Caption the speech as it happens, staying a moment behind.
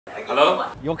Hello?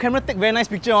 Your camera take very nice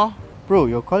picture, oh. Bro,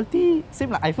 your quality same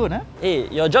like iPhone, huh? Hey,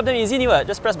 your job damn easy, what?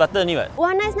 Just press button, what?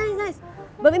 Wow, nice.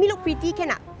 But make me look pretty, can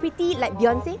not? Pretty like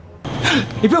Beyonce?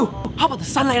 Hey bro, how about the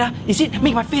sunlight? Is it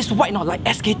make my face white or like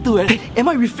SK2? Am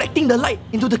I reflecting the light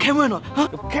into the camera or not? Huh?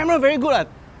 Your camera very good,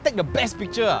 take the best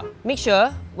picture. Make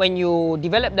sure when you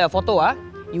develop the photo,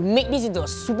 you make this into a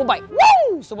super bike.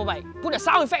 Woo! Super bike. Put a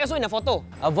sound effect also in the photo.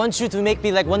 I want you to make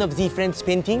me like one of the French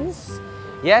paintings.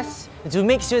 Yes, to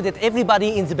make sure that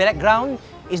everybody in the background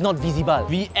is not visible.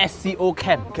 VSCO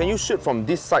cam. Can you shoot from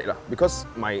this side because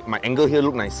my angle here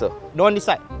look nicer? Don't want this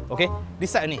side, okay?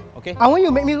 This side only, okay? I want you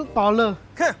to make me look taller.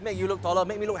 Make you look taller,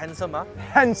 make me look handsome,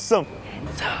 Handsome.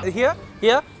 Here,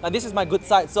 this is my good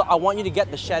side, so I want you to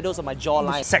get the shadows of my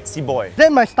jawline. Sexy boy.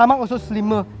 Then my stomach also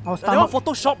slimmer. Our I want stomach.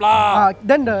 Photoshop lah.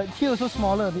 Then the here also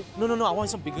smaller a bit. No, I want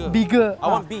some bigger. Bigger. I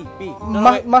want B.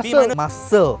 Muscle.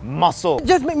 Muscle. Muscle.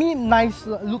 Just make me nice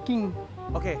looking.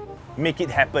 Okay. Make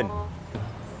it happen.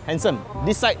 Handsome.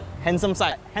 This side, handsome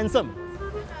side. Handsome.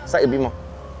 Side a bit more.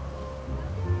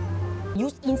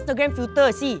 Use Instagram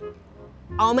filter, see.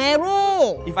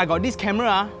 Almero! If I got this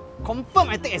camera, confirm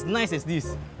I take as nice as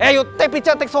this. Hey, you take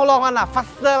picture take so long,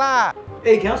 faster lah.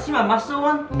 Hey, can you see my muscle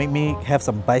one? Make me have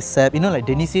some bicep, you know, like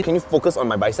Dennis said. Can you focus on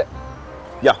my bicep?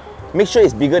 Yeah. Make sure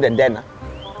it's bigger than Dan.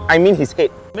 I mean his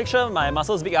head. Make sure my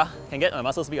muscles big. Can get my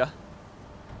muscles big.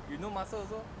 You know muscle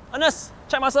also? Ernest,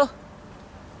 check muscle.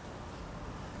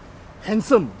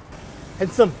 Handsome.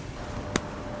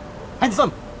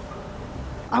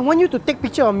 I want you to take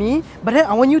picture of me, but then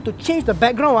I want you to change the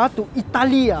background to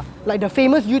Italy. Like the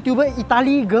famous YouTuber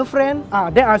Italy girlfriend.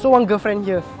 Then I also want girlfriend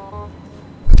here.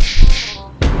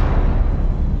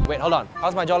 Wait, hold on.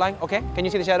 How's my jawline? Okay, can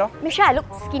you see the shadow? Make sure I look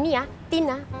skinny, thin.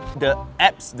 The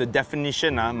abs, the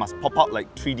definition must pop out like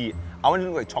 3D. I want it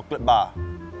to look like chocolate bar,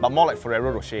 but more like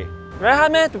Ferrero Rocher. Very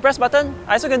hard, man, to press button.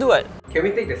 I also can do it. Can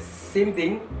we take the same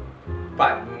thing,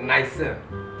 but nicer?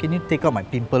 Can you take out my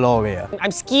pimple all away? I'm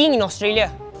skiing in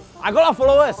Australia. I got a lot of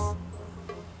followers.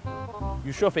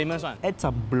 You sure famous one? Add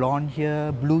some blonde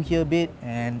here, blue here a bit,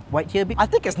 and white here a bit. I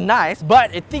think it's nice,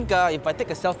 but I think if I take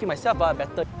a selfie myself,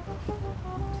 better.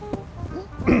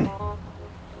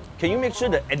 Can you make sure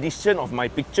the addition of my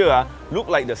picture look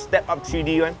like the step up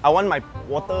 3D one? I want my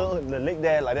water, the lake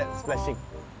there like that, splashing.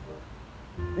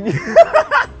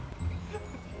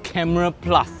 Camera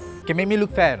plus. Can make me look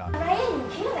fair, no? Ryan,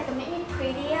 can you make me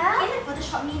prettier? Can you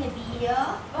Photoshop me in a video?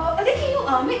 Then can you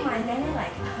make my nana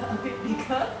like a bit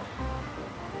bigger?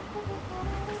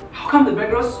 How come the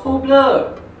background so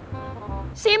blurred?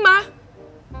 Same I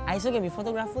also can be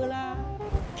photographer lah.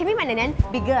 Can we make my nanan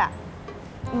bigger?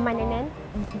 My nanan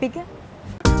bigger?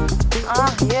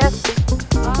 Yes.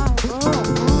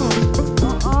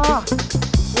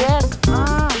 Yes.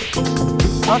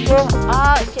 Okay.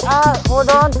 Hold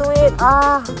on to it.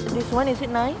 This one, is it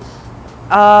nice?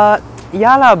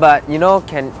 Yeah lah, but you know,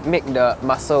 can make the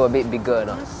muscle a bit bigger,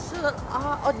 no? Muscle.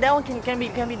 That one can be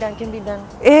done.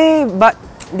 Eh, but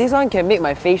this one can make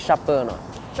my face sharper, no?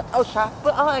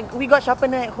 Sharper. We got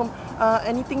sharpener at home.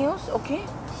 Anything else? Okay.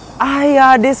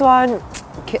 Yeah, this one.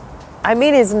 I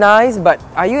mean, it's nice, but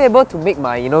are you able to make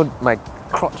my, my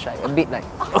crotch like, a bit like,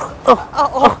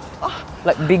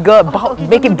 like bigger, Okay,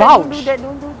 make it bulge?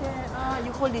 Don't do that.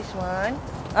 You hold this one.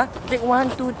 Take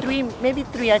 1, 2, 3, maybe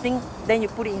 3. I think. Then you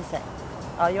put it inside.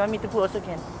 You want me to put also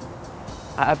can.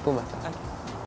 I put myself.